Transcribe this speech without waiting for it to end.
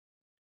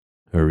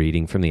A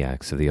reading from the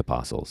Acts of the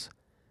Apostles.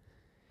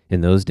 In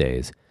those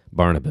days,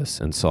 Barnabas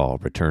and Saul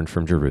returned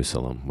from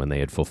Jerusalem when they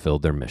had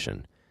fulfilled their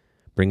mission,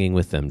 bringing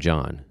with them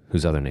John,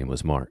 whose other name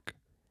was Mark.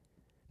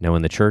 Now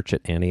in the church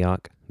at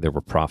Antioch there were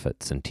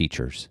prophets and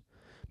teachers: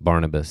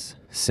 Barnabas,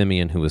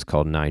 Simeon who was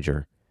called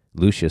Niger,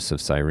 Lucius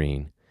of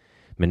Cyrene,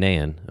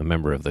 Manaen, a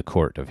member of the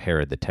court of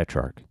Herod the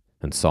Tetrarch,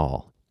 and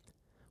Saul.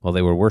 While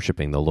they were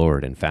worshiping the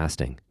Lord and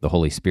fasting, the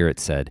Holy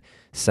Spirit said,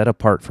 "Set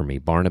apart for me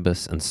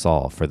Barnabas and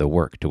Saul for the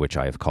work to which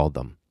I have called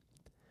them."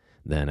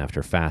 Then,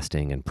 after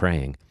fasting and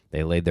praying,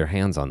 they laid their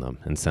hands on them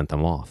and sent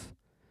them off.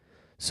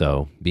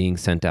 So, being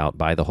sent out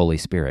by the Holy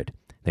Spirit,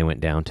 they went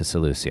down to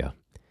Seleucia,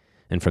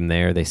 and from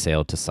there they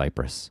sailed to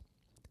Cyprus.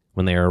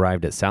 When they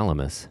arrived at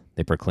Salamis,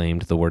 they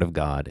proclaimed the word of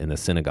God in the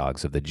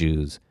synagogues of the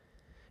Jews,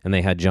 and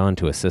they had John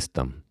to assist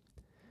them.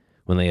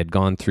 When they had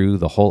gone through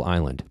the whole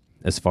island,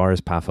 as far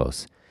as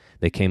Paphos,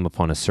 they came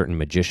upon a certain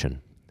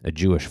magician, a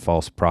Jewish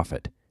false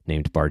prophet,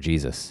 named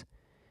Bar-Jesus.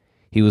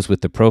 He was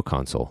with the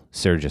proconsul,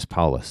 Sergius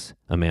Paulus,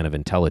 a man of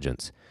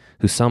intelligence,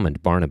 who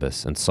summoned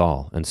Barnabas and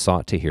Saul and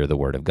sought to hear the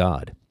word of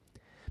God.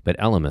 But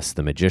Elymas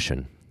the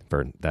magician,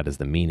 for that is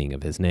the meaning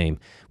of his name,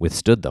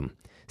 withstood them,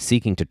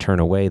 seeking to turn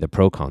away the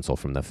proconsul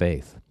from the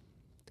faith.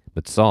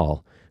 But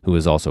Saul, who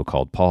is also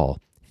called Paul,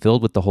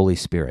 filled with the Holy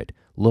Spirit,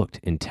 looked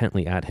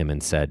intently at him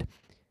and said,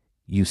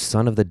 "You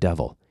son of the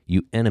devil,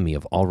 you enemy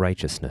of all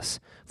righteousness,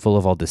 full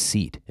of all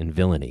deceit and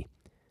villainy,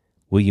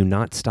 will you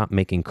not stop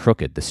making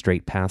crooked the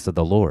straight paths of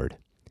the Lord?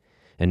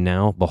 And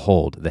now,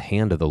 behold, the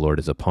hand of the Lord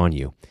is upon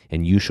you,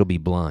 and you shall be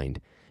blind,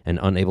 and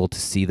unable to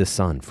see the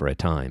sun for a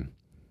time."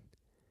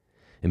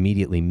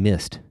 Immediately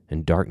mist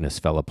and darkness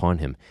fell upon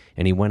him,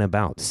 and he went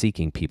about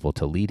seeking people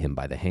to lead him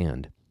by the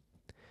hand.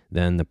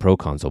 Then the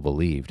proconsul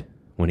believed,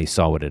 when he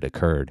saw what had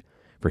occurred,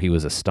 for he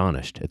was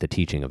astonished at the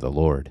teaching of the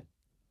Lord.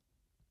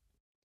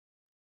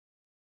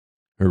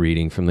 A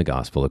reading from the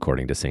Gospel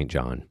according to St.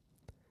 John.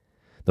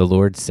 The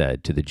Lord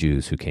said to the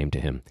Jews who came to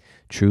him,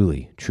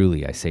 "Truly,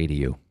 truly, I say to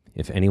you,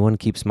 if anyone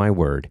keeps my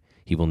word,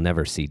 he will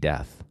never see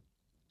death."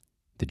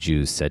 The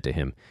Jews said to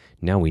him,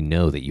 "Now we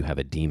know that you have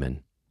a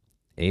demon.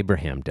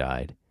 Abraham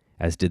died,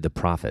 as did the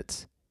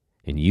prophets,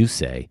 and you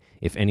say,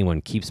 if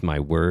anyone keeps my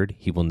word,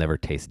 he will never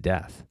taste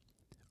death.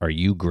 Are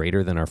you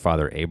greater than our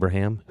father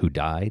Abraham, who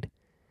died?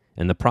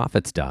 And the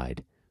prophets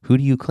died. Who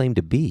do you claim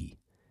to be?"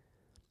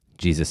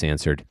 Jesus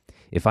answered,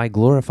 "If I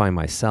glorify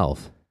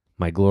myself,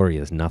 my glory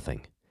is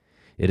nothing.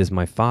 It is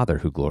my Father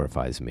who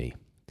glorifies me,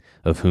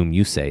 of whom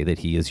you say that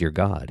he is your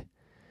God.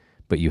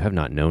 But you have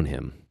not known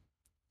him.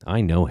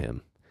 I know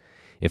him.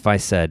 If I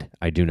said,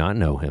 I do not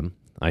know him,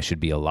 I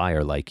should be a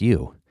liar like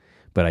you.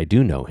 But I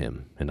do know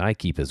him, and I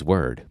keep his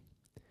word.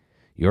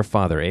 Your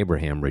father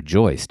Abraham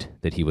rejoiced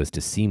that he was to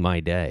see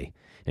my day,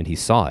 and he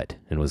saw it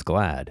and was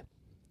glad."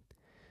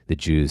 The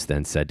Jews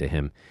then said to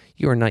him,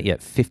 "You are not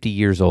yet 50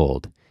 years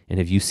old, and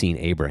have you seen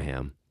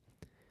Abraham?"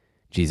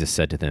 Jesus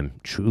said to them,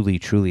 "Truly,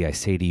 truly, I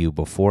say to you,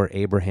 before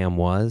Abraham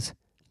was,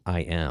 I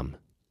am."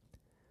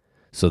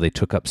 So they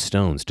took up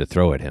stones to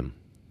throw at him.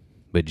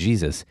 But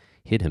Jesus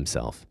hid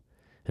himself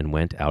and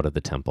went out of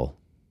the temple.